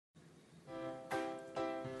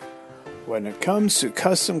When it comes to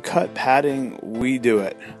custom cut padding, we do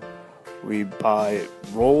it. We buy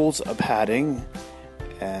rolls of padding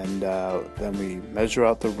and then we measure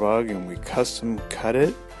out the rug and we custom cut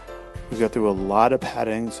it. We go through a lot of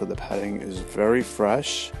padding, so the padding is very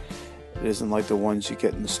fresh. It isn't like the ones you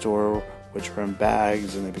get in the store, which are in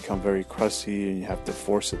bags and they become very crusty and you have to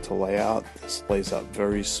force it to lay out. This lays out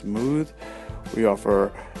very smooth. We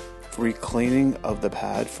offer free cleaning of the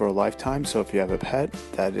pad for a lifetime, so if you have a pet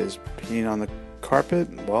that is peeing on the carpet,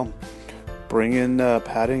 well, bring in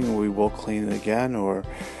padding and we will clean it again, or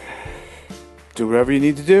do whatever you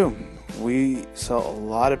need to do. We sell a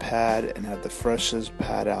lot of pad and have the freshest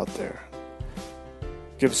pad out there.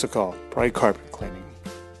 Give us a call. Bright Carpet Cleaning.